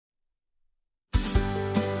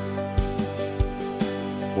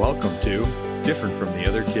Welcome to Different from the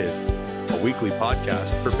Other Kids, a weekly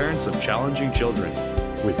podcast for parents of challenging children,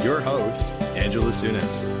 with your host, Angela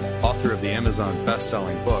Sunas, author of the Amazon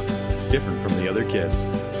best-selling book, Different from the Other Kids.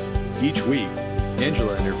 Each week,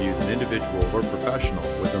 Angela interviews an individual or professional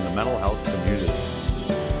within the mental health community.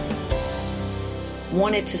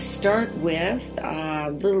 Wanted to start with a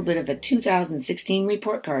little bit of a 2016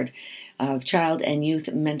 report card of child and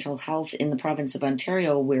youth mental health in the province of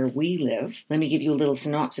Ontario, where we live. Let me give you a little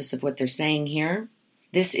synopsis of what they're saying here.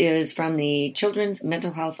 This is from the Children's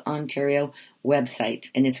Mental Health Ontario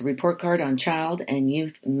website, and it's a report card on child and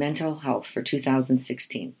youth mental health for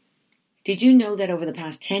 2016. Did you know that over the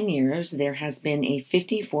past 10 years, there has been a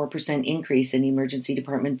 54% increase in emergency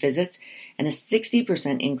department visits and a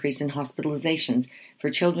 60% increase in hospitalizations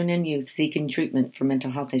for children and youth seeking treatment for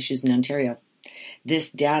mental health issues in Ontario?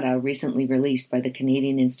 This data, recently released by the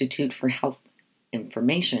Canadian Institute for Health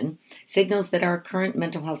Information, signals that our current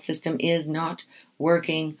mental health system is not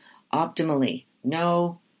working optimally.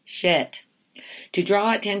 No shit. To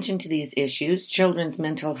draw attention to these issues, Children's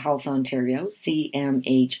Mental Health Ontario,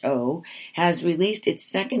 CMHO, has released its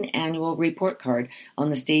second annual report card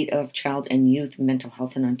on the state of child and youth mental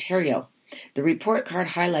health in Ontario. The report card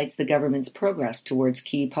highlights the government's progress towards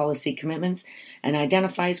key policy commitments and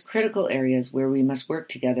identifies critical areas where we must work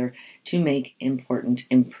together to make important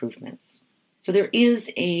improvements. So there is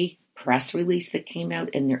a press release that came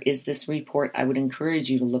out, and there is this report. I would encourage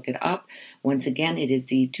you to look it up. Once again, it is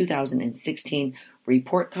the 2016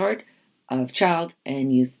 report card of child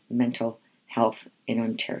and youth mental health in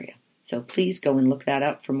Ontario. So please go and look that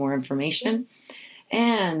up for more information.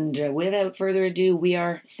 And without further ado, we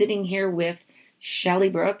are sitting here with Shelley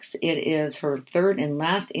Brooks. It is her third and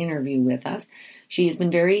last interview with us. She has been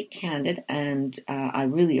very candid, and I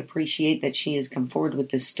really appreciate that she has come forward with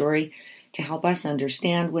this story to help us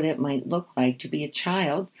understand what it might look like to be a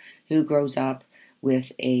child who grows up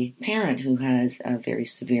with a parent who has a very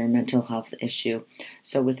severe mental health issue.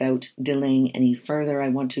 So without delaying any further, I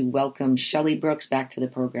want to welcome Shelley Brooks back to the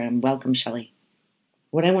program. Welcome, Shelley.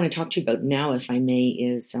 What I want to talk to you about now, if I may,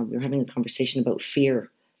 is we're having a conversation about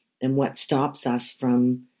fear and what stops us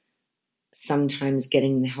from sometimes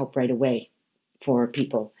getting the help right away for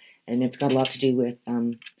people. And it's got a lot to do with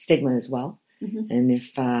stigma as well. Mm-hmm. And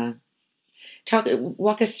if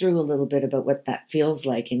walk us through a little bit about what that feels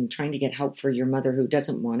like in trying to get help for your mother who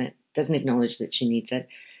doesn't want it, doesn't acknowledge that she needs it.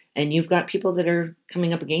 And you've got people that are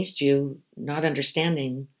coming up against you, not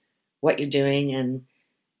understanding what you're doing and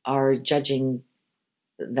are judging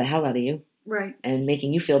the hell out of you. Right. And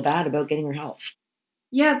making you feel bad about getting her help.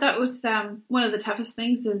 Yeah, that was one of the toughest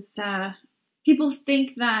things is people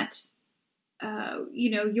think that,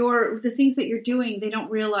 the things that you're doing, they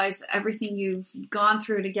don't realize everything you've gone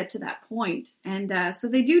through to get to that point. And so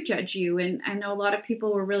they do judge you. And I know a lot of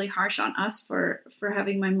people were really harsh on us for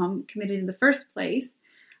having my mom committed in the first place.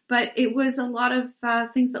 But it was a lot of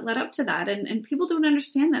things that led up to that. And people don't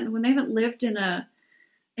understand that. And when they haven't lived in a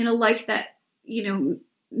life that,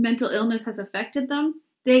 mental illness has affected them,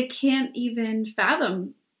 they can't even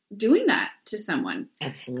fathom doing that to someone.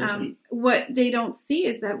 Absolutely. What they don't see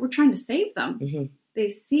is that we're trying to save them. Mm-hmm. They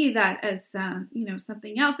see that as,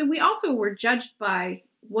 something else. And we also were judged by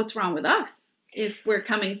what's wrong with us if we're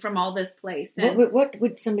coming from all this place. And what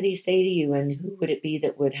would somebody say to you, and who would it be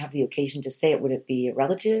that would have the occasion to say it? Would it be a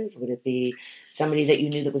relative? Would it be somebody that you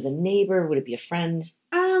knew that was a neighbor? Would it be a friend?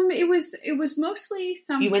 It was mostly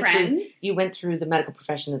some friends. You went through the medical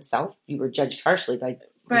profession itself. You were judged harshly by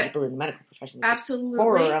some people in the medical profession. Which absolutely. Is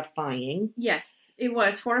horrifying. Yes, it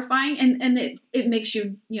was horrifying. And it makes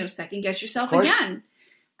you, second guess yourself again.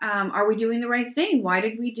 Are we doing the right thing? Why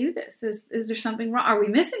did we do this? Is there something wrong? Are we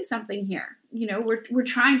missing something here? We're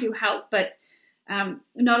trying to help, but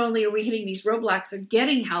not only are we hitting these roadblocks of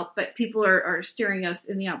getting help, but people are steering us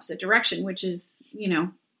in the opposite direction, which is,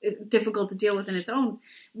 difficult to deal with in its own,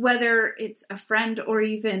 whether it's a friend or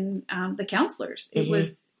even the counselors. It mm-hmm.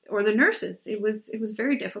 was, or the nurses. It was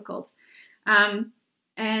very difficult.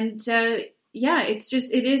 It's a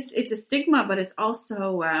stigma, but it's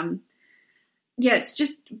also, it's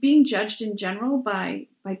just being judged in general by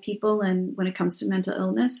people. And when it comes to mental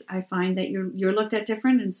illness, I find that you're looked at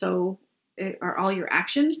different. And so are all your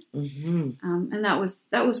actions. Mm-hmm. And that was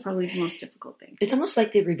probably the most difficult thing. It's almost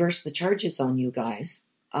like they reversed the charges on you guys.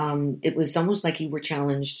 It was almost like you were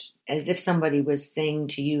challenged as if somebody was saying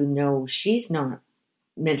to you, no, she's not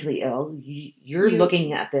mentally ill. You're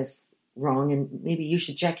looking at this wrong, and maybe you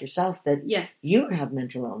should check yourself that yes, you have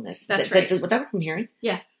mental illness. That's right. Is that what I'm hearing?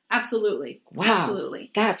 Yes, absolutely. Wow.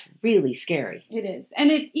 Absolutely. That's really scary. It is. And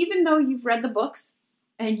even though you've read the books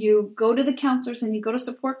and you go to the counselors and you go to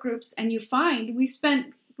support groups and you find we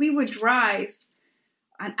spent we would drive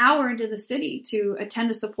an hour into the city to attend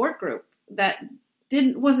a support group that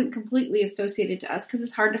wasn't completely associated to us, because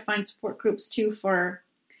it's hard to find support groups too for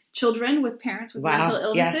children with parents with mental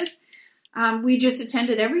illnesses. Yes. We just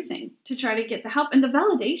attended everything to try to get the help and the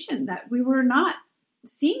validation that we were not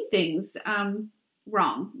seeing things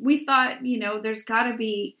wrong. We thought, there's got to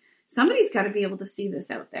be, somebody's got to be able to see this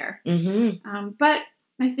out there. Mm-hmm. But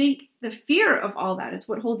I think the fear of all that is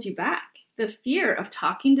what holds you back. The fear of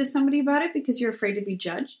talking to somebody about it because you're afraid to be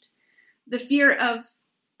judged. The fear of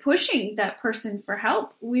pushing that person for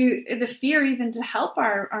help. The fear even to help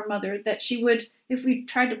our mother, that she would, if we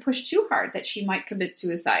tried to push too hard, that she might commit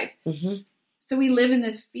suicide. Mm-hmm. So we live in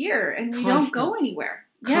this fear and we don't go anywhere.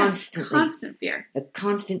 Constantly. Yes, constant fear. The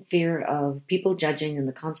constant fear of people judging and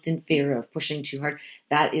the constant fear of pushing too hard.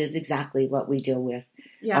 That is exactly what we deal with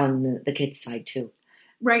on the kids' side too.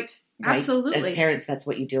 Right. Absolutely. As parents, that's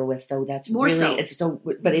what you deal with. So that's more really, so. It's so,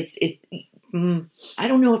 but I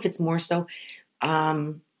don't know if it's more so.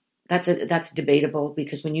 That's debatable,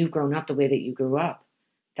 because when you've grown up the way that you grew up,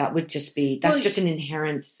 that would just be, just an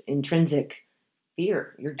inherent, intrinsic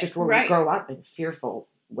fear. You're just going to grow up in a fearful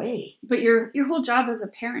way. But your whole job as a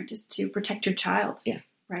parent is to protect your child.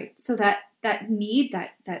 Yes. Right. So that need,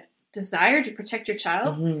 that desire to protect your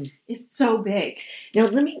child is so big. Now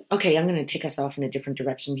I'm going to take us off in a different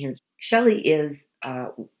direction here. Shelley is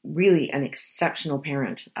really an exceptional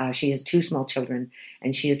parent. She has 2 small children,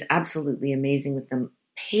 and she is absolutely amazing with them.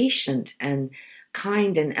 Patient and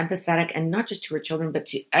kind and empathetic, and not just to her children, but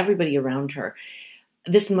to everybody around her.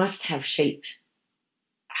 This must have shaped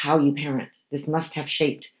how you parent. This must have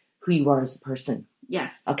shaped who you are as a person.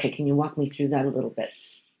 Yes. Okay, can you walk me through that a little bit?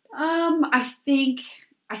 I think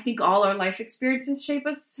all our life experiences shape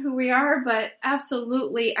us who we are, but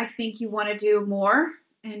absolutely, I think you want to do more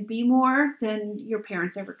and be more than your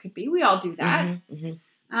parents ever could be. We all do that. Mm-hmm,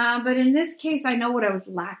 mm-hmm. But in this case, I know what I was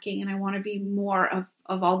lacking, and I want to be more of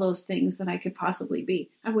all those things that I could possibly be.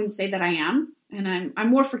 I wouldn't say that I am, and I'm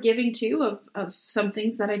more forgiving too of some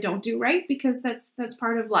things that I don't do right, because that's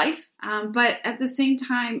part of life. But at the same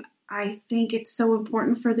time, I think it's so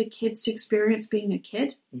important for the kids to experience being a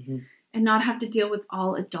kid and not have to deal with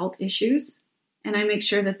all adult issues. And I make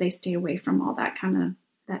sure that they stay away from all that kind of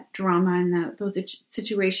that drama and those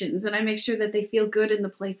situations. And I make sure that they feel good in the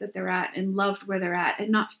place that they're at and loved where they're at, and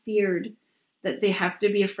not feared that they have to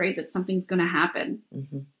be afraid that something's going to happen.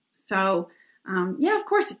 Mm-hmm. So, of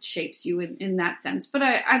course it shapes you in that sense, but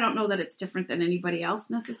I don't know that it's different than anybody else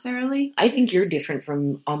necessarily. I think you're different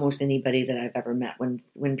from almost anybody that I've ever met.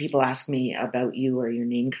 When people ask me about you or your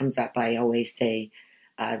name comes up, I always say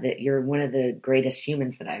that you're one of the greatest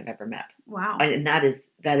humans that I've ever met. Wow. And that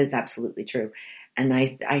is absolutely true. And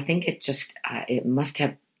I think it just,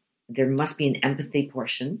 there must be an empathy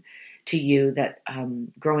portion to you that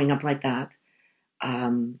growing up like that,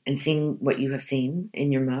 and seeing what you have seen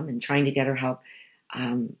in your mom and trying to get her help,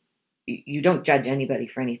 you don't judge anybody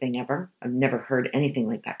for anything ever. I've never heard anything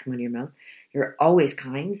like that come out of your mouth. You're always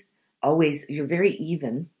kind, you're very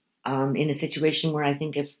even in a situation where I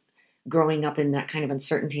think if growing up in that kind of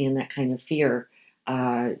uncertainty and that kind of fear,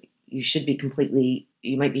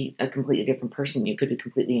 you might be a completely different person. You could be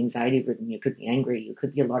completely anxiety ridden. You could be angry. You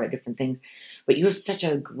could be a lot of different things. But you have such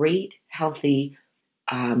a great, healthy,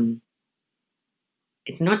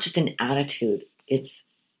 it's not just an attitude. It's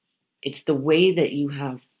the way that you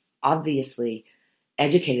have obviously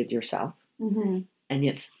educated yourself. Mm-hmm. And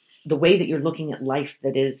it's the way that you're looking at life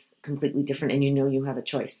that is completely different. And you have a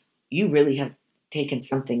choice. You really have taken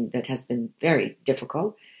something that has been very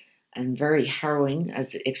difficult and very harrowing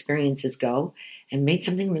as experiences go, and made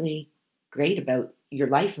something really great about your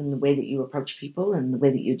life and the way that you approach people and the way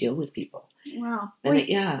that you deal with people. Wow. And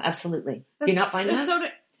absolutely. Do you not find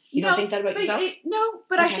that? You don't think that about yourself?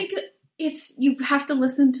 But okay. I think you have to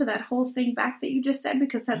listen to that whole thing back that you just said,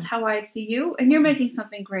 because that's how I see you, and you're making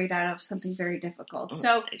something great out of something very difficult.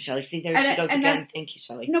 So, Shelley, see, there she goes again. Thank you,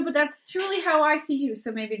 Shelley. No, but that's truly how I see you.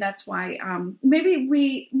 So maybe that's why. Maybe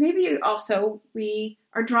we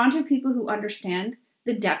are drawn to people who understand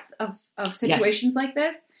the depth of situations like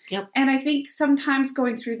this. Yep. And I think sometimes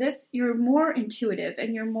going through this, you're more intuitive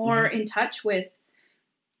and you're more in touch with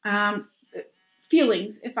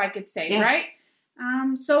feelings, if I could say, right?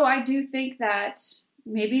 So I do think that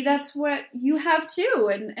maybe that's what you have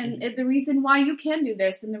too. And the reason why you can do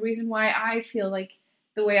this, and the reason why I feel like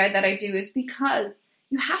the way that I do, is because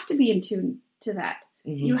you have to be in tune to that.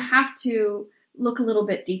 Mm-hmm. You have to look a little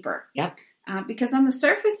bit deeper. Yep. Because on the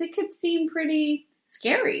surface, it could seem pretty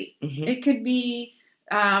scary. Mm-hmm. It could be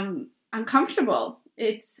uncomfortable.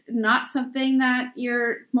 It's not something that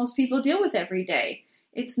most people deal with every day.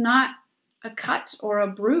 It's not a cut or a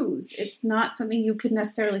bruise. It's not something you could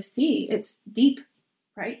necessarily see. It's deep,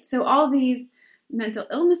 right? So all these mental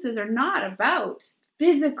illnesses are not about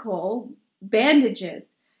physical bandages,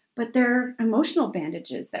 but they're emotional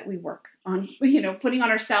bandages that we work on, putting on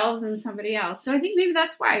ourselves and somebody else. So I think maybe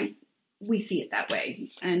that's why we see it that way.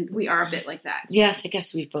 And we are a bit like that. Yes, I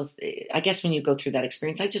guess when you go through that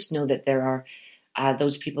experience, I just know that there are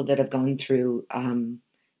those people that have gone through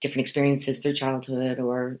different experiences through childhood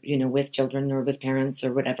or, with children or with parents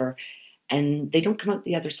or whatever. And they don't come out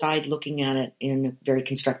the other side looking at it in a very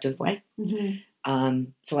constructive way. Mm-hmm.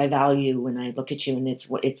 So I value when I look at you, and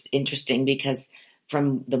it's interesting because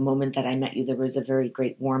from the moment that I met you, there was a very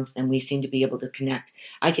great warmth, and we seem to be able to connect.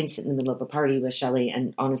 I can sit in the middle of a party with Shelley,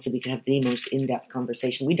 and honestly, we can have the most in-depth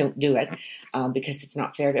conversation. We don't do it because it's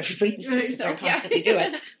not fair to everybody to sit there and constantly do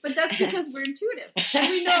it. But that's because we're intuitive.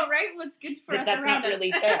 We know, right, what's good for us that's around not us.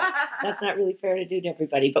 Really fair. That's not really fair to do to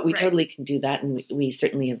everybody, but we totally can do that, and we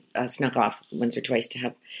certainly have snuck off once or twice to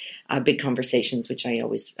have big conversations, which I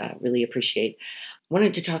always really appreciate.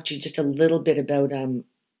 Wanted to talk to you just a little bit about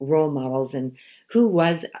role models and who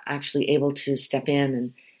was actually able to step in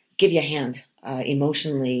and give you a hand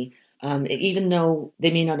emotionally, even though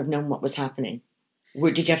they may not have known what was happening.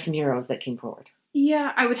 Did you have some heroes that came forward?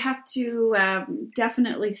 Yeah, I would have to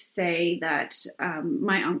definitely say that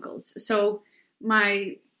my uncles. So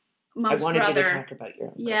my mom's brother. I wanted you to talk about your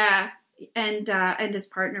uncles. Yeah, and his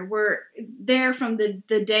partner were there from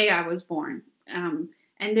the day I was born.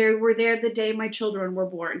 And they were there the day my children were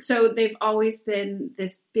born. So they've always been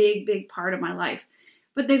this big, big part of my life.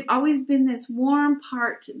 But they've always been this warm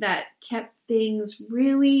part that kept things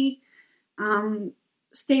really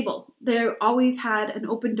stable. They always had an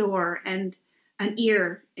open door and an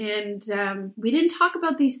ear. And we didn't talk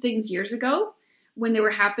about these things years ago when they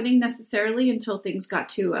were happening necessarily until things got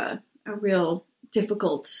to a real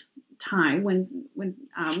difficult time when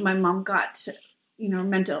my mom got...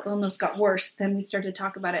 mental illness got worse, then we started to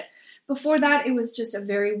talk about it. Before that, it was just a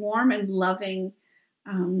very warm and loving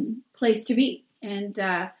place to be. And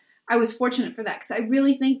I was fortunate for that because I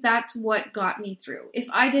really think that's what got me through. If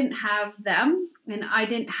I didn't have them and I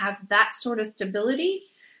didn't have that sort of stability,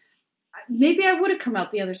 maybe I would have come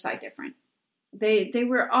out the other side different. They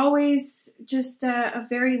were always just a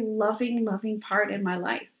very loving part in my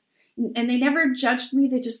life. And they never judged me.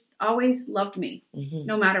 They just always loved me,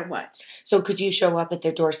 no matter what. So could you show up at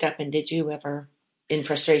their doorstep, and did you ever, in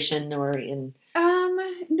frustration or in...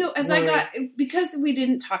 No, because we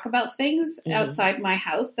didn't talk about things outside my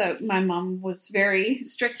house, that my mom was very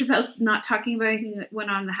strict about not talking about anything that went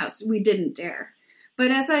on in the house. We didn't dare. But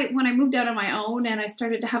when I moved out on my own and I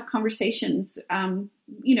started to have conversations,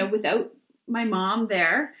 without my mom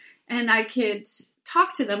there, and I could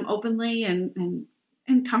talk to them openly and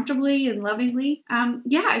comfortably and lovingly.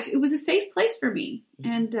 It was a safe place for me.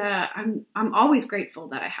 And I'm always grateful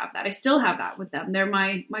that I have that. I still have that with them. They're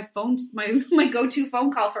my phone, my go-to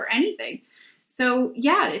phone call for anything. So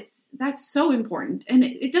that's so important. And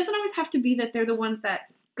it doesn't always have to be that they're the ones that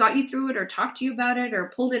got you through it or talked to you about it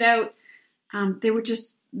or pulled it out. They were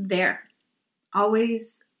just there.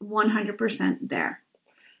 Always 100% there.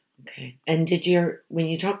 Okay. And when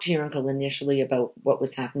you talked to your uncle initially about what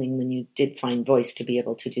was happening when you did find voice to be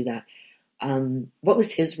able to do that, what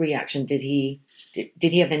was his reaction? Did he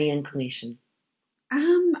have any inclination?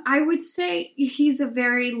 I would say he's a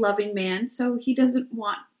very loving man, so he doesn't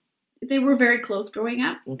want... They were very close growing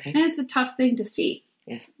up. Okay. And it's a tough thing to see.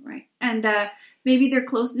 Yes. Right. And maybe their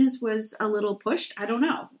closeness was a little pushed. I don't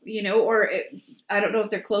know, I don't know if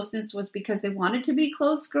their closeness was because they wanted to be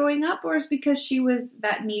close growing up, or it's because she was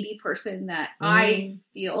that needy person that I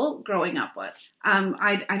feel growing up with.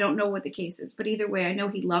 I don't know what the case is, but either way, I know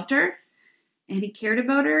he loved her and he cared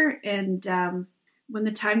about her. And when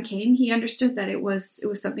the time came, he understood that it was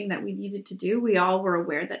something that we needed to do. We all were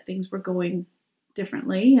aware that things were going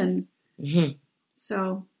differently. And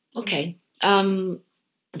so. Okay.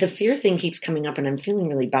 The fear thing keeps coming up and I'm feeling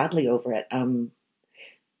really badly over it.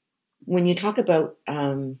 When you talk about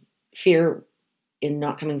fear in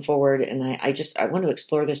not coming forward, and I want to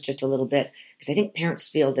explore this just a little bit because I think parents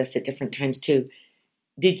feel this at different times too.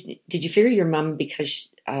 Did you fear your mom because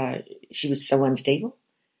she was so unstable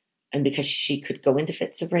and because she could go into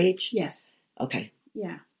fits of rage? Yes. Okay.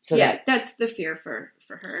 Yeah. So that's the fear for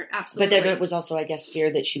her. Absolutely. But then it was also, I guess,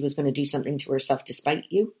 fear that she was going to do something to herself despite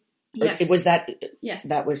you. Yes. Was that? Yes.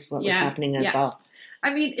 That was what was happening as well.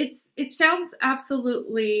 I mean, it sounds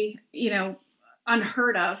absolutely,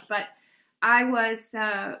 unheard of, but I was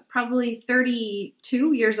probably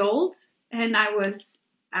 32 years old and I was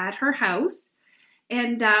at her house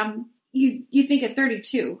and you think at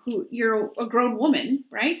 32, who you're a grown woman,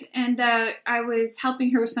 right? And I was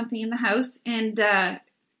helping her with something in the house, and I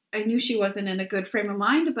knew she wasn't in a good frame of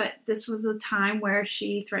mind, but this was a time where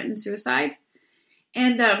she threatened suicide.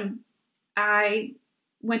 And I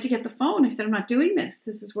went to get the phone. I said, I'm not doing this.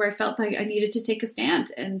 This is where I felt like I needed to take a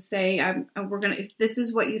stand and say, if this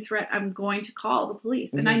is what you threat, I'm going to call the police.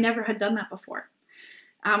 Mm-hmm. And I never had done that before.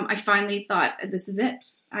 I finally thought, this is it.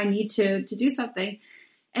 I need to do something.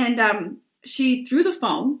 And she threw the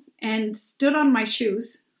phone and stood on my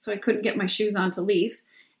shoes, so I couldn't get my shoes on to leave,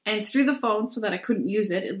 and threw the phone so that I couldn't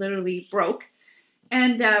use it. It literally broke.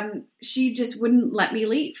 And she just wouldn't let me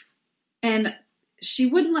leave. And she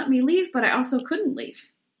wouldn't let me leave, but I also couldn't leave.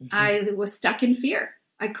 Mm-hmm. I was stuck in fear.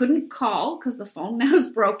 I couldn't call because the phone now is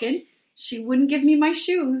broken. She wouldn't give me my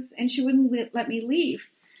shoes, and she wouldn't let me leave.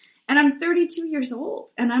 And I'm 32 years old,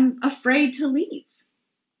 and I'm afraid to leave.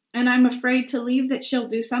 And I'm afraid to leave that she'll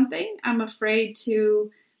do something. I'm afraid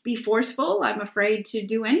to be forceful. I'm afraid to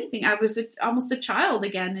do anything. I was almost a child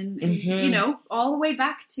again, and mm-hmm. All the way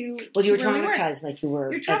back to. Well, you were traumatized, like you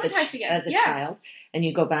were as a child, and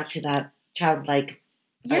you go back to that childlike,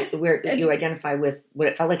 yes, where you identify with what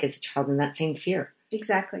it felt like as a child in that same fear.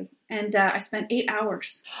 Exactly. And I spent 8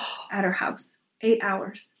 hours at her house. 8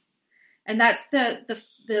 hours, and that's the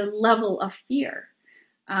level of fear.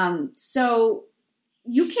 So.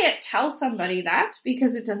 You can't tell somebody that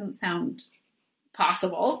because it doesn't sound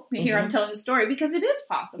possible. Here mm-hmm. I'm telling a story because it is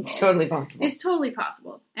possible. It's totally possible. It's totally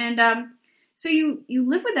possible. And so you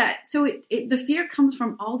live with that. So the fear comes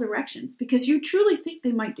from all directions because you truly think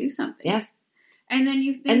they might do something. Yes. And then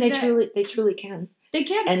you think and they truly can. They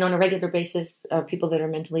can. And on a regular basis, people that are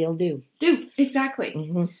mentally ill do. Exactly.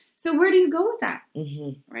 Mm-hmm. So where do you go with that?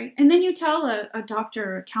 Mm-hmm. Right. And then you tell a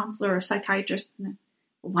doctor, or a counselor, or a psychiatrist, well,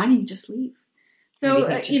 why don't you just leave?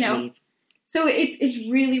 So, so it's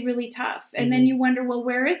really, really tough. And mm-hmm. then you wonder, well,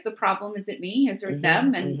 where is the problem? Is it me? Is it mm-hmm.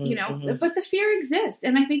 them? And, mm-hmm. Mm-hmm. But the fear exists.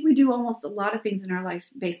 And I think we do almost a lot of things in our life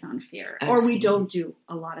based on fear. Absolutely. Or we don't do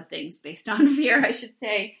a lot of things based on fear, I should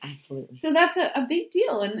say. Absolutely. So that's a big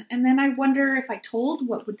deal. And then I wonder if I told,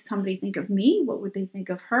 what would somebody think of me? What would they think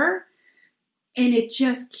of her? And it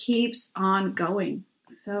just keeps on going.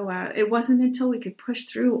 So it wasn't until we could push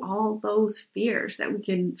through all those fears that we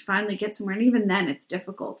can finally get somewhere. And even then it's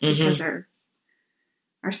difficult mm-hmm. because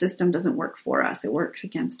our system doesn't work for us. It works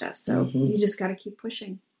against us. So mm-hmm. you just got to keep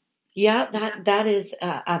pushing. Yeah, that is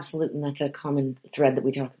absolute. And that's a common thread that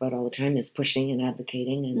we talk about all the time is pushing and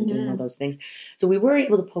advocating and mm-hmm. doing all those things. So we were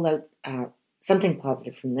able to pull out something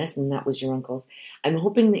positive from this, and that was your uncle's. I'm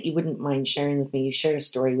hoping that you wouldn't mind sharing with me. You shared a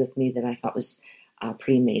story with me that I thought was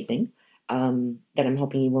pretty amazing. That I'm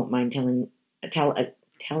hoping you won't mind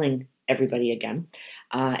telling everybody again.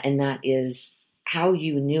 And that is how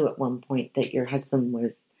you knew at one point that your husband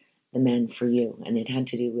was the man for you, and it had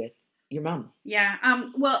to do with your mom. Yeah.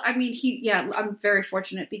 Well, I mean, I'm very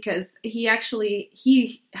fortunate because he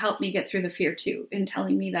helped me get through the fear too, in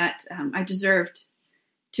telling me that I deserved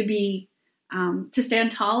to be to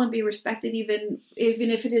stand tall and be respected, even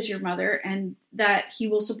if it is your mother, and that he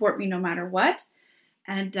will support me no matter what.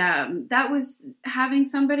 And that was having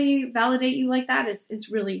somebody validate you like that is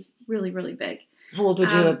really, really, really big. How old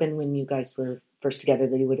would you have been when you guys were first together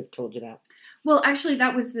that he would have told you that? Well, actually,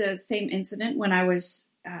 that was the same incident when I was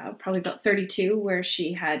probably about 32, where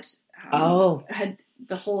she had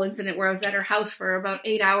the whole incident where I was at her house for about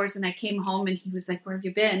 8 hours, and I came home and he was like, "Where have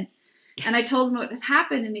you been?" And I told him what had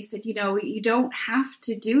happened, and he said, you don't have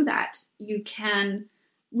to do that. You can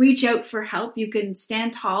reach out for help. You can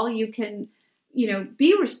stand tall. You can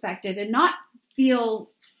be respected and not feel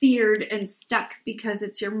feared and stuck because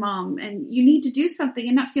it's your mom, and you need to do something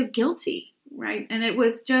and not feel guilty. Right. And it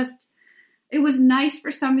was nice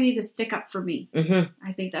for somebody to stick up for me. Mm-hmm.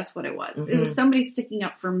 I think that's what it was. Mm-hmm. It was somebody sticking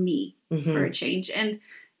up for me mm-hmm. for a change, and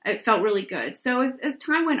it felt really good. So as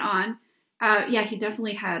time went on, he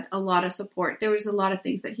definitely had a lot of support. There was a lot of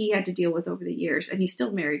things that he had to deal with over the years, and he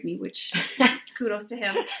still married me, which kudos to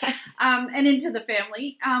him, and into the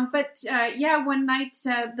family. But one night,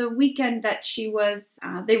 the weekend that she was,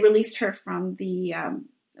 they released her from the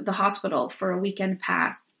hospital for a weekend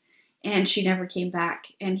pass, and she never came back.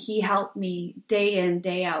 And he helped me day in,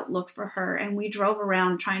 day out look for her, and we drove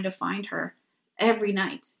around trying to find her every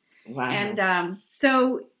night. Wow. And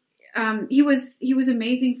so. He was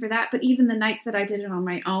amazing for that. But even the nights that I did it on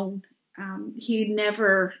my own, he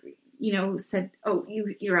never, said, "Oh,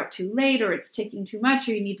 you're out too late, or it's taking too much,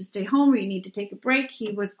 or you need to stay home, or you need to take a break."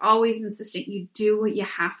 He was always insistent, you do what you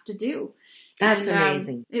have to do. That's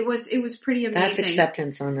amazing. It was pretty amazing. That's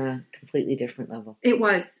acceptance on a completely different level. It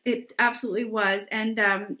was. It absolutely was. And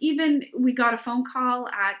even we got a phone call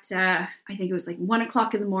at, I think it was like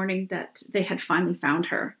 1:00 in the morning that they had finally found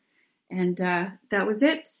her. And that was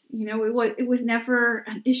it. You know, it was never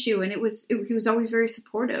an issue. And he was always very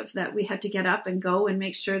supportive that we had to get up and go and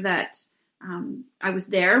make sure that I was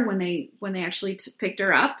there when they actually picked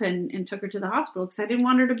her up and took her to the hospital, because I didn't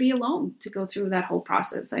want her to be alone to go through that whole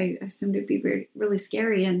process. I assumed it'd be really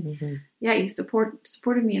scary. And yeah, he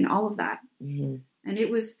supported me in all of that. Mm-hmm. And it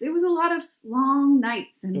was a lot of long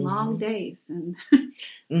nights and long days. And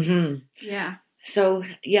yeah. So,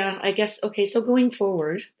 yeah, I guess, okay, so going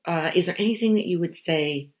forward, is there anything that you would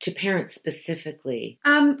say to parents specifically?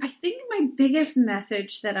 I think my biggest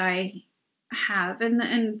message that I have,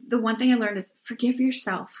 and the one thing I learned is forgive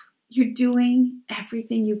yourself. You're doing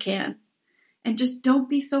everything you can. And just don't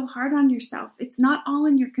be so hard on yourself. It's not all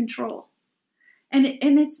in your control. And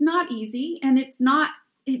it's not easy, and it's not,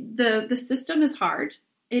 the system is hard.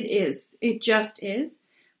 It is. It just is.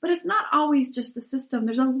 But it's not always just the system.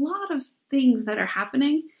 There's a lot of things that are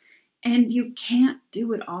happening, and you can't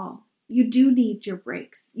do it all. You do need your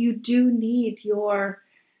breaks. You do need your,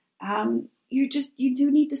 you do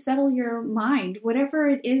need to settle your mind, whatever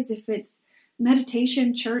it is. If it's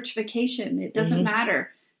meditation, church, vacation, it doesn't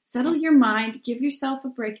matter. Settle your mind, give yourself a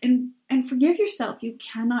break, and forgive yourself. You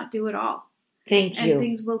cannot do it all. Thank you. And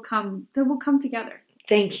things will come together.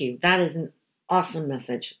 Thank you. That is an awesome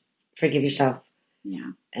message. Forgive yourself.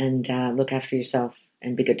 Yeah. And look after yourself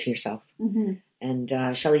and be good to yourself. Mm-hmm.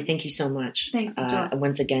 And Shelley, thank you so much. Thanks, Angela.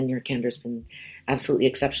 Once again, your candor has been absolutely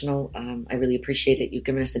exceptional. I really appreciate it. You've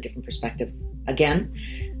given us a different perspective again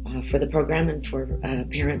for the program and for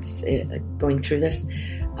parents going through this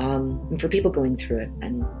and for people going through it.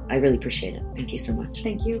 And I really appreciate it. Thank you so much.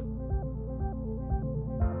 Thank you.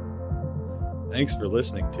 Thanks for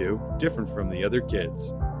listening to Different from the Other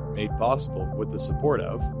Kids, made possible with the support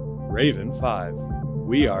of Raven 5.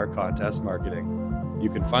 We are Contest Marketing. You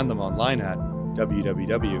can find them online at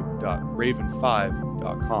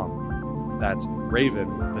www.raven5.com. That's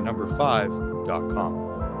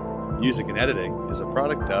raven5.com. Music and editing is a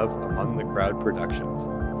product of Among the Crowd Productions.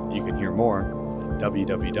 You can hear more at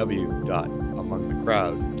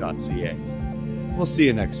www.amongthecrowd.ca. We'll see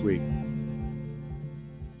you next week.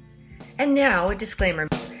 And now a disclaimer.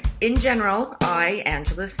 In general, I,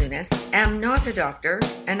 Angela Sunis, am not a doctor,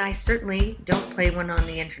 and I certainly don't play one on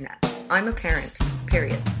the internet. I'm a parent,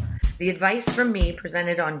 period. The advice from me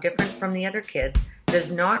presented on Different from the Other Kids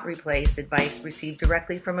does not replace advice received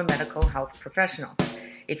directly from a medical health professional.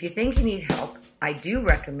 If you think you need help, I do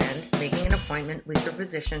recommend making an appointment with your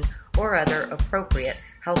physician or other appropriate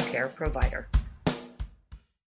healthcare provider.